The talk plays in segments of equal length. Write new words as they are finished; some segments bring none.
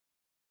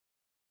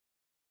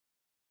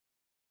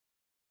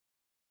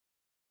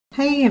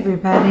Hey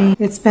everybody,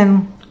 it's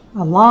been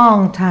a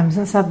long time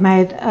since I've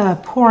made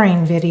a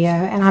pouring video,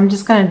 and I'm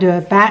just going to do a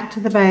back to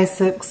the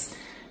basics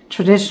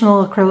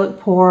traditional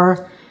acrylic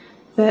pour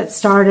that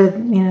started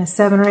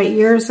 7 or 8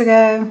 years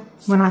ago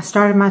when I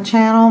started my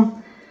channel.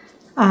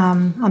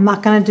 I'm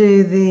not going to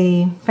do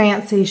the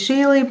fancy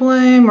Sheely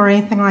bloom or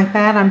anything like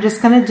that. I'm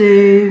just going to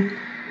do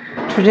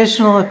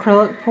traditional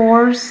acrylic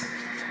pours.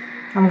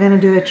 I'm going to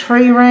do a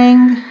tree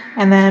ring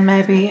and then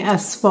maybe a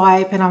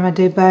swipe, and I'm going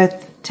to do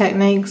both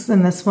techniques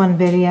in this one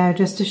video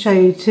just to show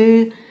you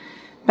two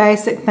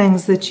basic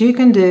things that you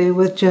can do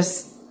with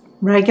just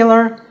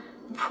regular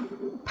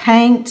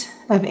paint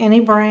of any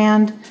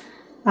brand.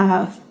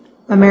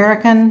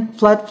 American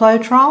Flood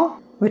Floetrol,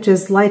 which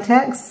is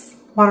latex,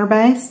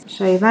 water-based.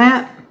 Show you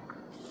that.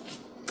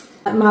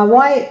 My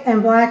white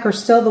and black are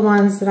still the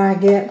ones that I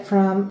get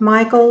from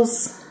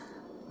Michael's,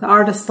 the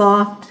Artist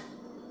Loft,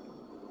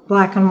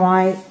 black and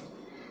white.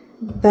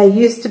 They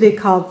used to be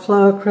called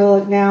Flow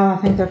Acrylic. Now I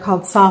think they're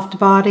called Soft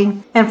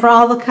Body. And for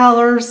all the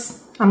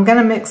colors, I'm going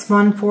to mix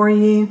one for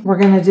you. We're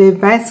going to do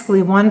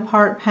basically 1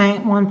 part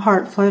paint, 1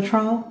 part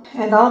Floetrol.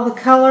 And all the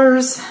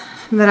colors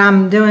that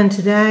I'm doing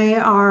today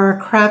are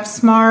Craft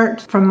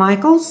Smart from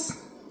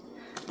Michael's.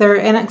 They're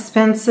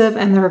inexpensive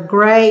and they're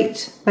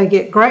great. They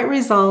get great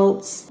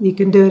results. You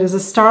can do it as a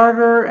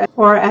starter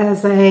or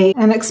as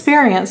an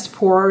experienced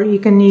pourer. You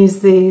can use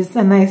these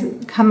and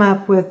they come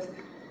up with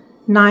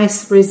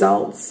nice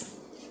results.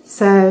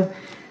 So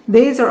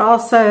these are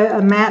also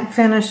a matte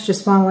finish,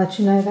 just want to let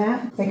you know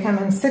that. They come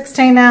in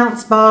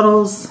 16-ounce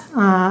bottles,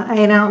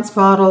 8-ounce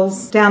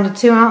bottles, down to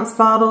 2-ounce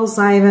bottles.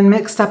 I even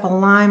mixed up a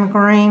lime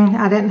green.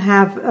 I didn't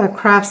have a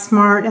Craft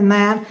Smart in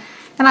that.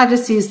 And I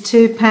just used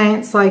 2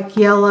 paints like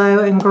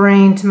yellow and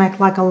green to make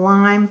like a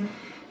lime.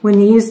 When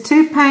you use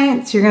 2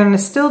 paints, you're going to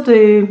still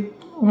do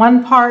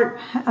 1 part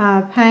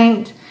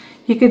paint.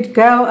 You could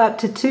go up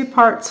to 2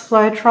 parts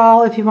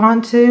Floetrol if you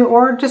want to,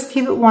 or just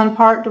keep it 1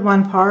 part to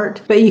 1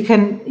 part. But you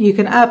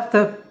can up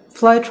the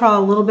Floetrol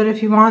a little bit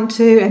if you want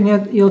to, and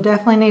you'll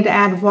definitely need to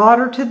add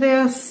water to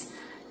this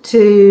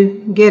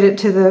to get it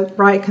to the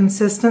right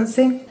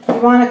consistency. You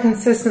want a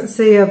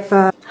consistency of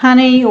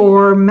honey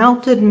or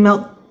melted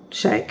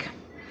milkshake.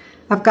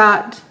 I've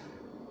got,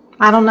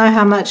 I don't know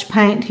how much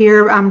paint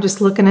here. I'm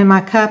just looking in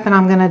my cup, and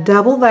I'm going to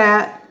double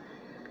that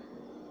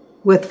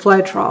with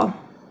Floetrol,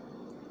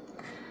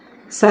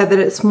 so that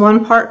it's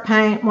 1 part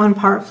paint, 1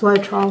 part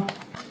Floetrol.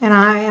 And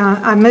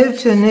I moved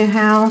to a new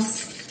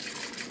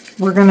house.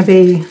 We're going to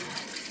be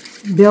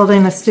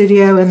building a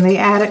studio in the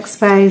attic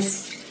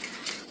space,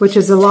 which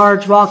is a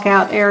large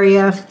walkout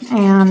area,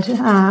 and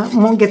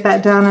won't get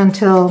that done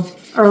until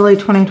early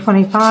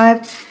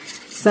 2025.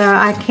 So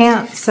I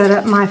can't set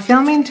up my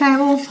filming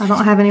table. I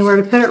don't have anywhere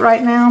to put it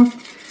right now.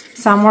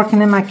 So I'm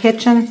working in my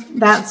kitchen.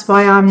 That's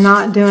why I'm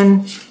not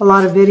doing a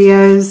lot of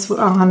videos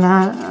on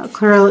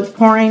acrylic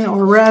pouring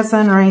or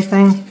resin or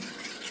anything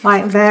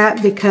like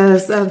that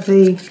because of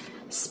the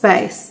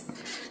space.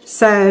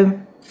 So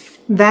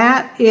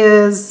that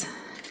is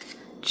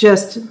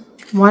just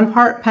 1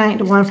 part paint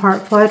to 1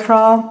 part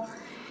Floetrol.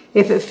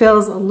 If it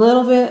feels a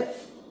little bit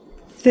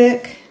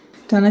thick,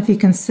 don't know if you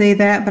can see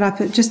that, but I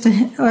put just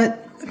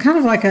kind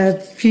of like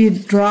a few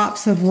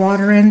drops of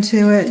water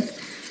into it.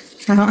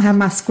 I don't have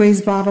my squeeze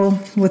bottle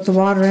with the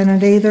water in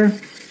it either.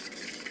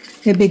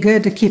 It'd be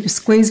good to keep a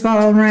squeeze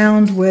bottle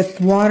around with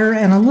water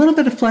and a little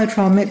bit of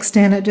Floetrol mixed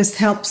in. It just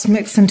helps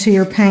mix into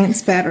your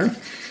paints better.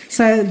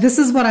 So this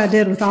is what I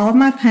did with all of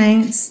my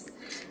paints,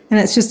 and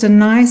it's just a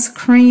nice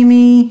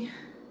creamy,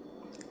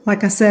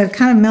 like I said,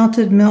 kind of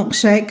melted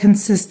milkshake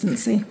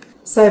consistency.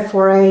 So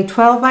for a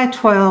 12 by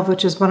 12,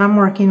 which is what I'm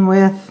working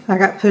with, I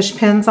got push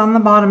pins on the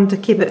bottom to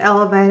keep it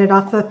elevated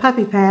off the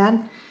puppy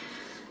pad.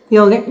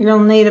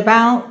 You'll need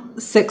about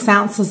 6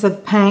 ounces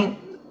of paint,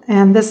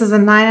 and this is a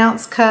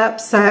 9-ounce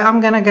cup, so I'm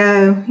going to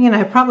go,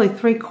 probably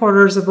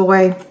 3/4 of the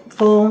way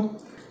full.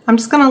 I'm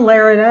just going to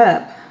layer it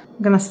up.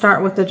 I'm going to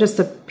start with just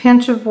a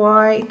pinch of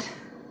white.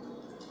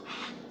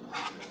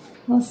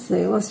 Let's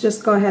see, let's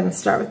just go ahead and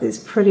start with these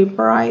pretty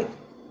bright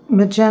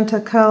magenta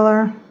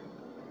color.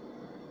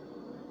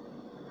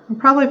 I'm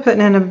probably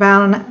putting in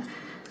about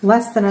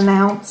less than 1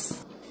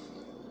 ounce.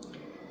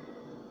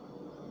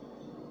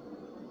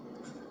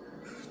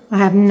 I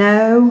have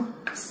no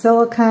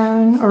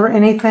silicone or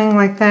anything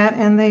like that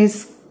in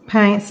these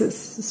paints.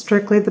 It's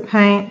strictly the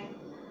paint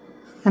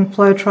and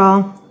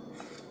Floetrol.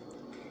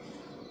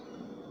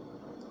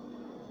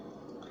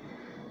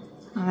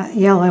 That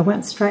yellow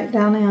went straight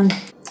down in.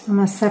 I'm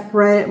going to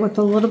separate it with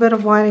a little bit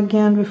of white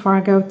again before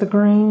I go with the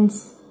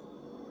greens.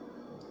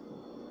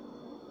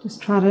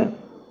 Just try to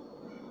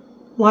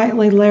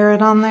lightly layer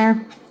it on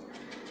there.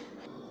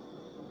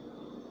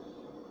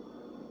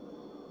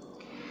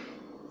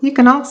 You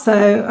can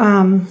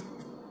also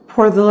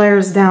pour the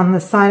layers down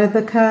the side of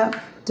the cup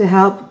to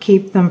help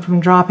keep them from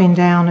dropping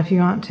down if you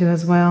want to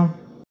as well.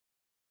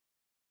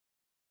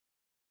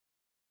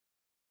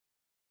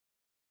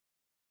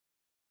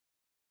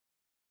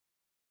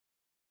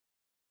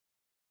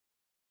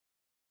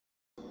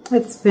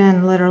 It's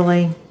been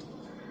literally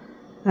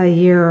a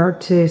year or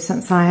two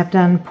since I have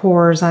done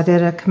pours. I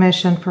did a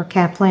commission for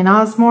Kathleen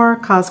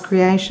Osmore, Cause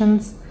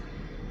Creations,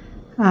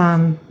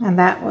 and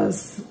that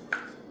was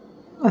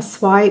a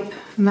swipe,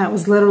 and that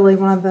was literally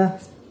one of the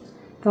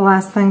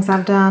last things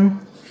I've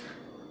done.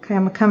 Okay,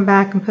 I'm going to come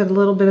back and put a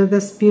little bit of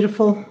this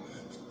beautiful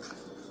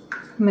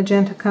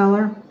magenta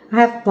color.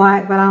 I have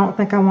black, but I don't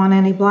think I want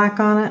any black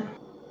on it.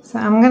 So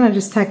I'm going to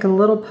just take a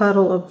little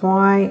puddle of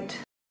white.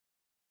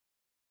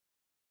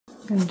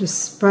 I'm going to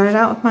just spread it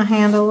out with my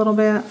hand a little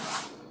bit.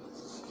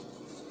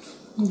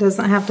 It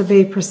doesn't have to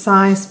be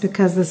precise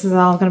because this is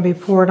all going to be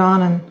poured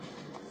on and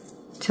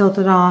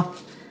tilted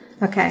off.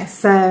 Okay,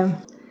 so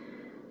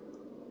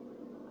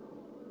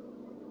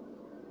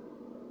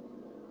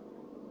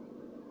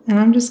and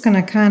I'm just going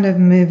to kind of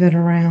move it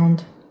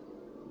around.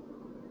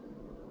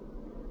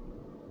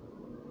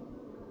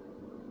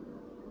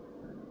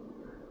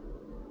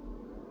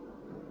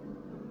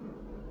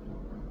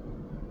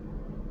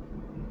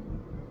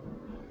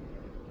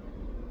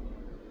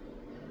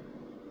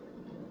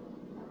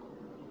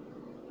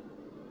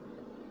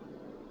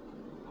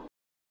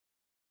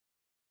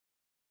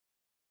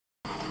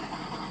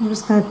 I'm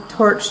just going to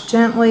torch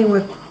gently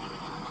with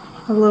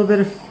a little bit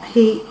of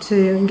heat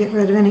to get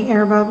rid of any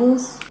air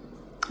bubbles.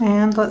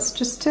 And let's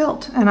just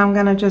tilt. And I'm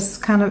going to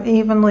just kind of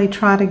evenly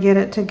try to get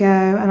it to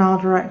go in all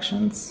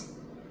directions.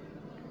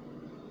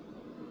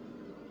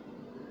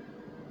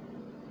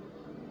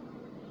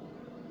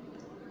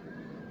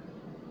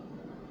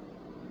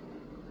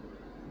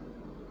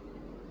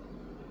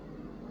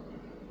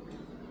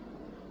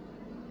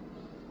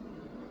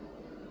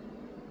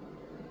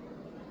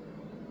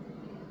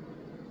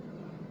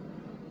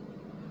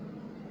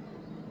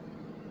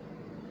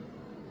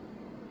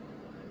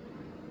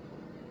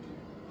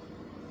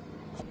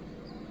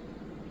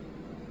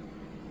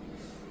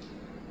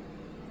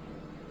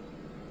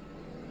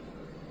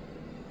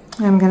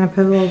 I'm going to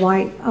put a little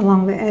white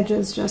along the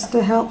edges just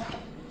to help.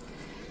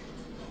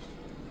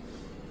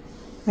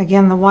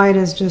 Again, the white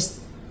is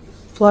just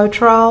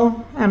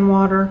Floetrol and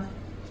water.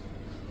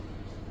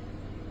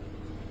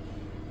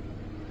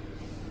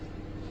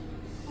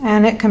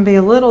 And it can be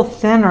a little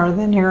thinner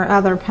than your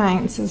other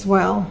paints as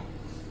well.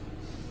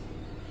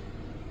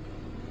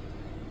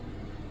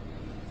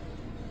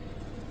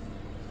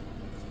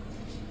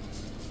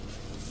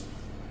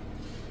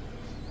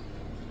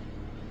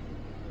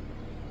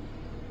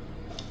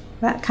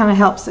 That kind of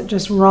helps it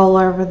just roll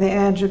over the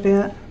edge a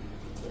bit.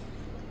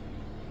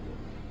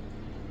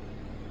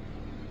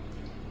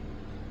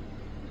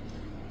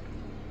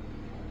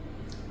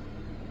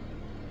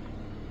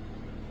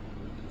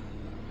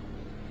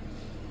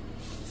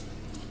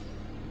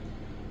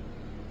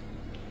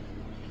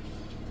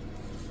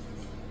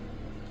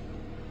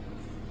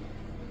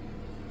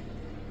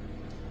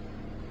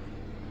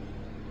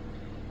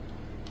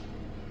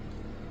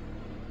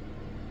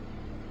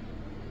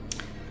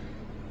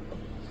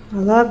 I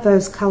love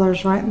those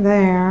colors right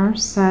there.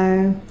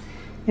 So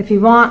if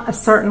you want a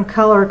certain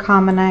color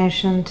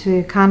combination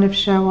to kind of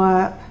show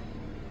up,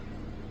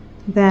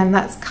 then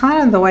that's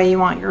kind of the way you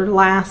want your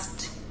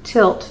last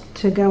tilt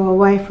to go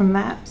away from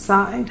that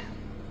side.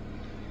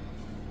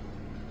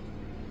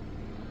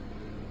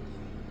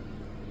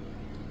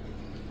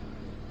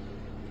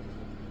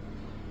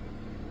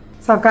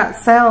 So I've got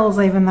cells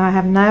even though I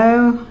have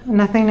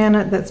nothing in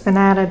it that's been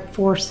added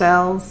for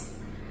cells.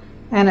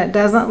 And it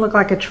doesn't look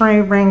like a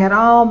tree ring at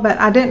all, but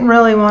I didn't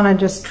really want to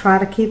just try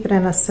to keep it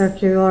in a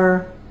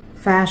circular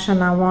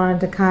fashion. I wanted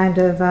to kind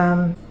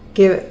of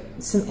give it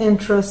some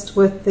interest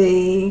with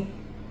the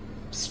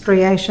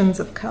striations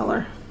of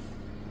color.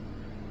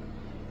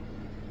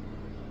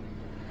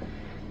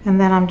 And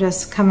then I'm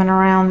just coming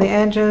around the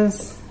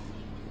edges,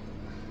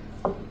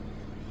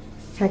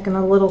 taking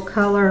a little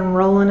color and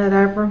rolling it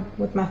over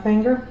with my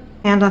finger.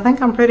 And I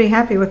think I'm pretty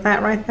happy with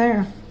that right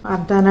there.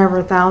 I've done over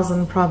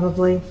 1,000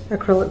 probably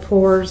acrylic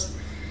pours,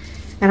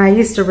 and I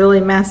used to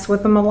really mess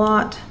with them a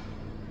lot.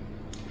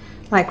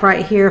 Like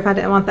right here, if I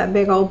didn't want that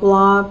big old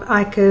blob,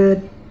 I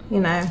could,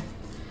 you know,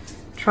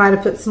 try to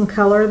put some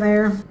color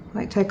there.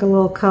 Like take a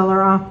little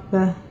color off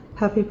the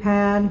puppy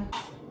pad.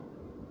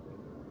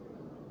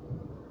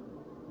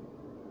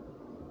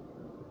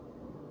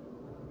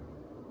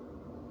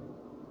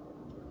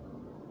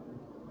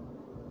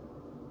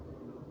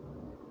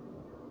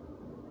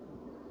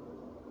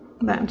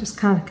 That just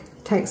kind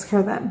of takes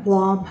care of that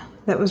blob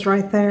that was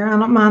right there. I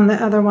don't mind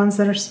the other ones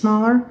that are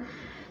smaller.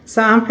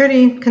 So I'm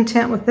pretty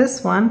content with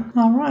this one.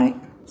 All right,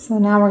 so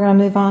now we're going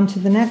to move on to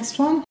the next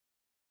one.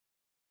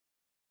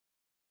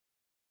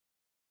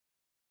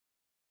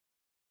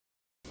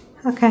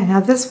 Okay, now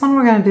this one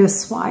we're going to do a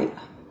swipe.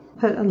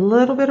 Put a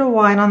little bit of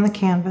white on the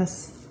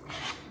canvas.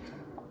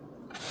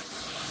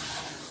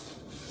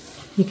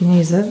 You can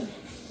use a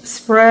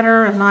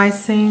spreader, an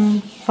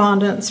icing,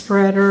 fondant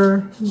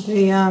spreader,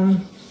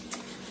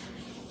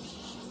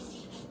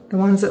 the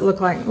ones that look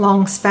like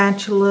long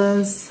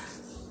spatulas.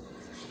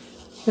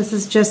 This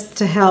is just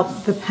to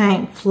help the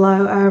paint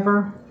flow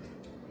over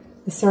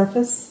the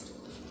surface.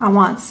 I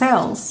want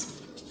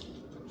cells.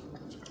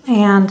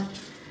 And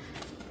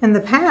in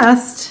the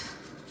past,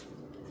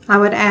 I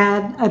would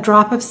add a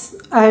drop of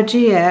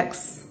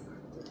OGX,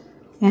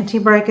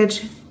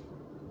 anti-breakage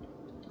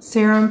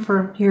serum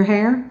for your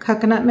hair,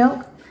 coconut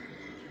milk,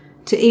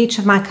 to each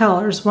of my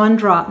colors, 1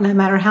 drop, no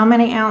matter how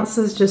many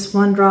ounces, just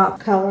 1 drop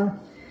color.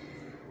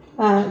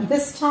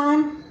 This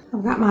time,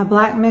 I've got my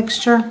black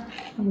mixture.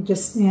 I'm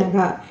just,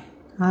 got,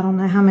 I don't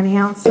know how many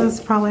ounces,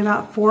 probably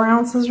about 4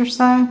 ounces or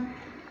so.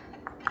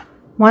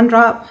 1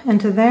 drop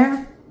into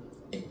there.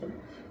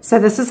 So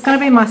this is going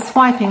to be my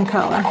swiping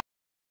color.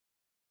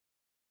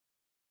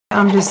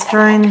 I'm just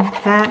stirring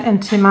that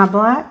into my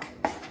black,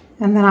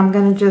 and then I'm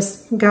going to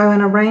just go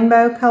in a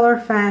rainbow color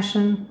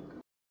fashion.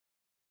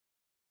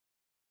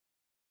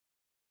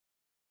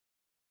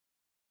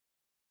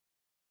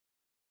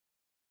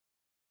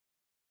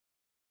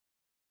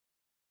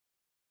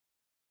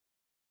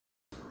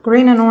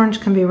 Green and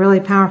orange can be really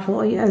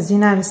powerful. As you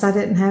notice, I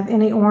didn't have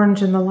any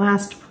orange in the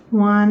last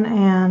one,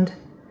 and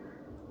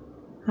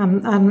I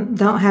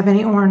don't have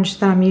any orange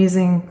that I'm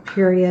using,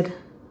 period.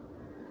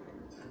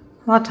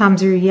 A lot of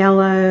times your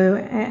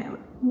yellow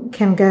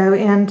can go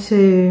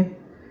into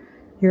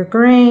your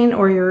green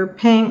or your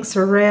pinks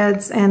or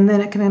reds, and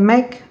then it can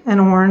make an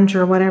orange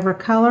or whatever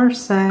color.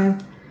 So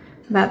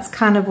that's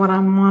kind of what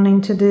I'm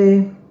wanting to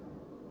do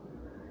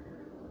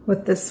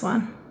with this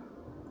one.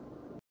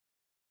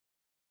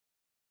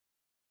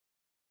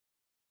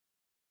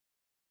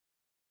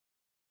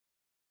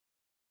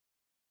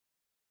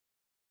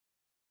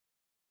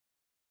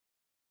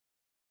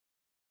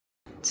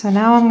 So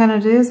now what I'm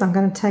going to do is I'm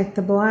going to take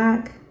the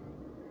black,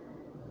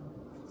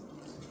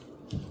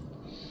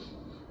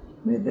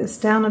 move this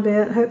down a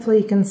bit, hopefully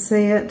you can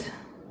see it.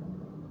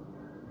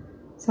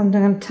 So I'm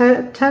going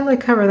to totally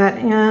cover that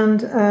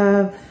end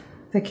of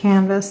the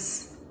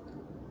canvas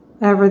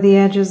over the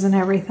edges and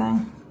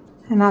everything.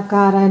 And I've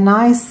got a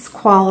nice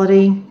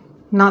quality,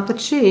 not the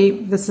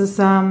cheap, this is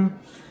I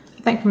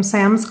think from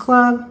Sam's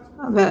Club,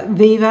 but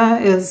Viva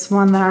is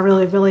one that I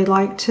really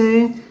like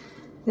too.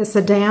 It's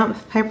a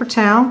damp paper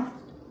towel.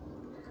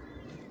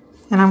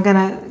 And I'm going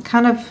to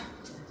kind of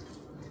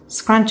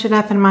scrunch it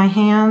up in my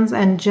hands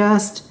and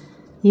just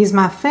use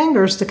my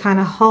fingers to kind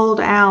of hold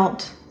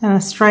out in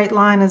a straight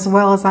line as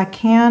well as I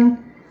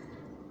can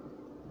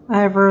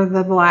over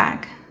the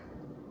black.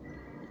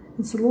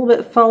 It's a little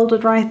bit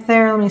folded right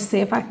there. Let me see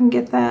if I can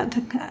get that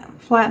to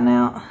flatten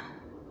out.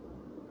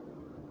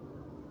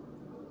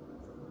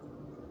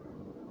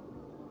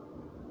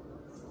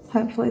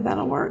 Hopefully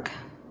that'll work.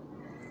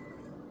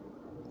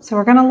 So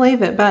we're going to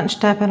leave it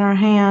bunched up in our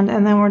hand,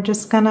 and then we're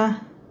just going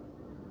to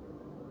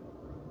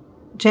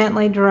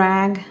gently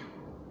drag.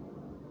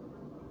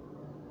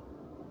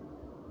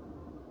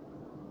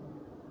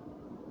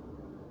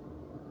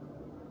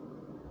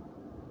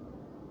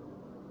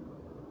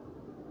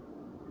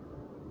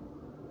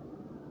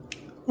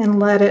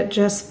 And let it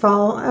just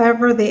fall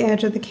over the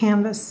edge of the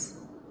canvas.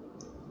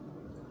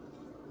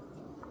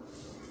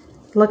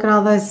 Look at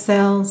all those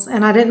cells,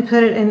 and I didn't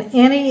put it in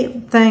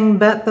anything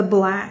but the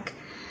black.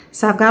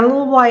 So I've got a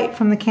little white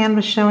from the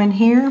canvas showing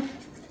here.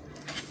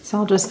 So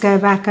I'll just go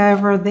back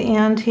over the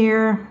end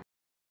here.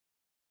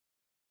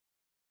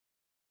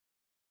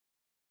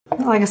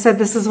 Like I said,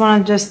 this is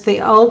one of just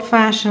the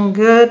old-fashioned,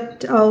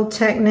 good old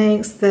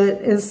techniques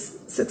that is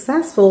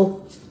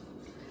successful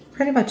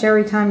pretty much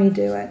every time you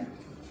do it.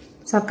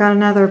 So I've got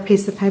another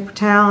piece of paper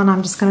towel, and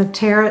I'm just going to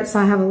tear it so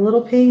I have a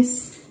little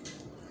piece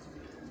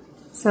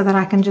so that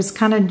I can just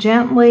kind of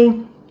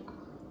gently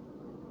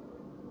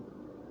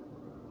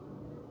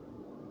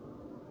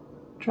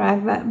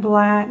drag that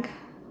black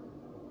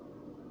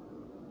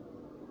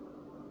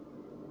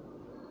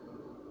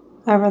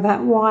over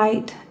that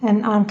white,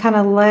 and I'm kind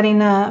of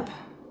letting up.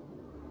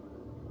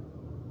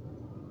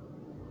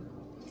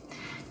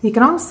 You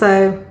can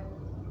also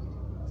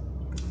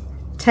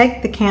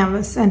take the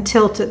canvas and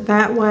tilt it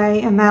that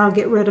way, and that'll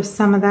get rid of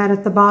some of that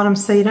at the bottom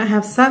so you don't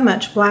have so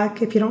much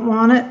black if you don't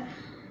want it.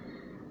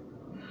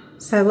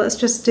 So let's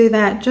just do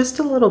that just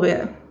a little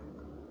bit.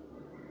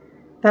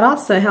 That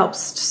also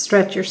helps to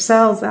stretch your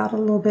cells out a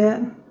little bit.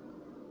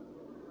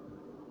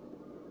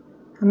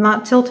 I'm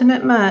not tilting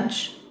it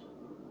much.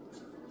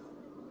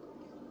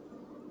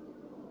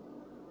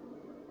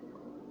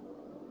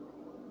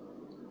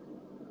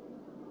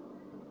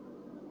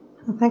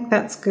 I think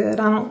that's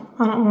good. I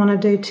don't want to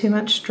do too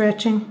much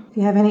stretching. If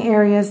you have any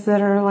areas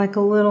that are like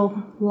a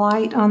little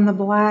light on the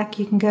black,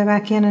 you can go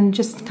back in and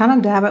just kind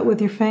of dab it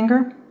with your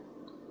finger.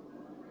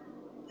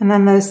 And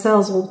then those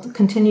cells will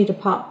continue to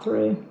pop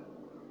through.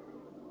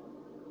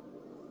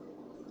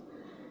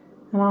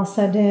 I'm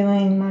also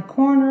doing my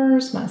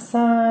corners, my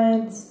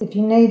sides. If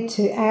you need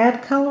to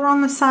add color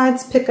on the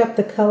sides, pick up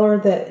the color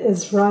that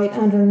is right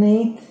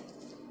underneath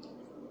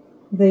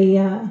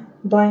the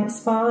blank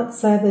spot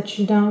so that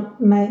you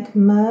don't make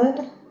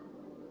mud,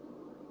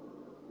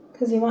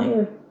 because you want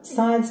your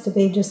sides to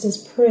be just as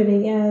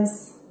pretty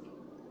as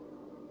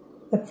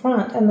the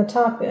front and the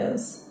top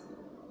is.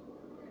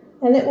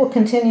 And it will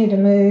continue to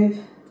move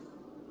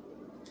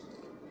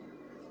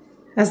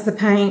as the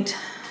paint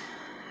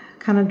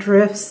kind of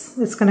drifts.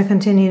 It's going to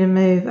continue to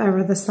move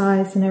over the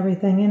sides and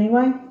everything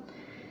anyway.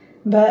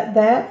 but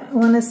that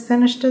one is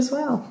finished as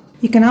well.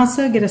 You can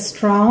also get a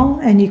straw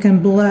and you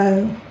can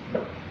blow.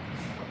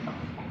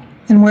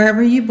 And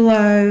wherever you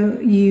blow,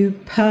 you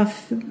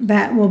puff.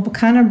 That will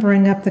kind of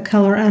bring up the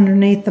color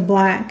underneath the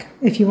black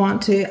if you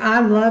want to. I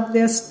love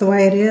this the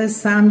way it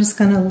is, so I'm just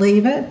going to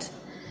leave it.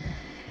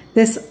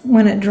 This,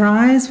 when it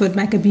dries, would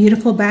make a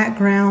beautiful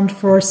background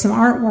for some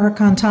artwork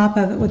on top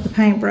of it with the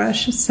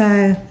paintbrush.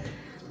 So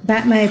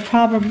that may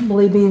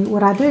probably be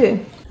what I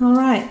do. All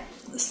right,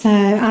 so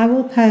I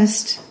will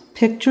post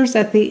pictures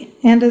at the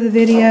end of the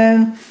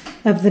video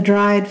of the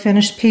dried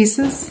finished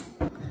pieces.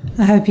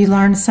 I hope you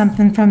learned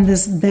something from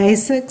this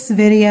basics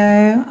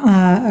video,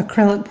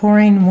 acrylic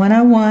pouring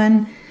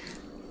 101,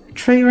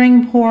 tree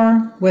ring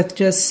pour with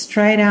just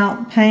straight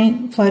out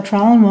paint,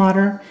 Floetrol and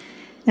water,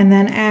 and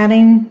then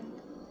adding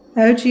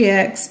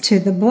OGX to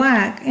the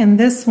black, and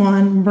this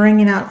one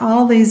bringing out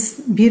all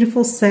these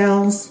beautiful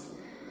cells.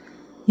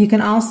 You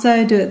can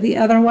also do it the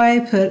other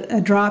way, put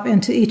a drop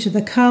into each of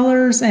the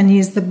colors and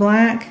use the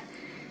black.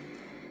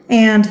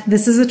 And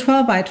this is a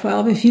 12 by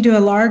 12. If you do a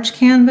large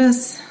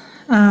canvas,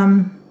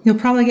 you'll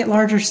probably get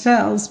larger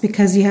cells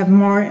because you have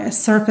more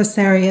surface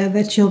area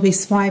that you'll be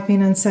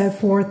swiping and so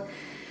forth.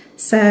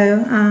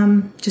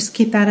 So just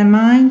keep that in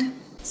mind.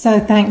 So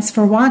thanks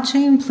for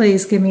watching.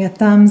 Please give me a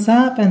thumbs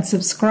up and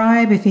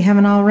subscribe if you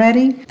haven't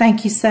already.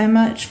 Thank you so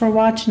much for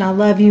watching. I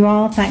love you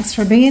all. Thanks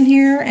for being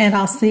here, and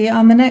I'll see you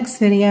on the next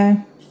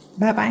video.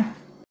 Bye-bye.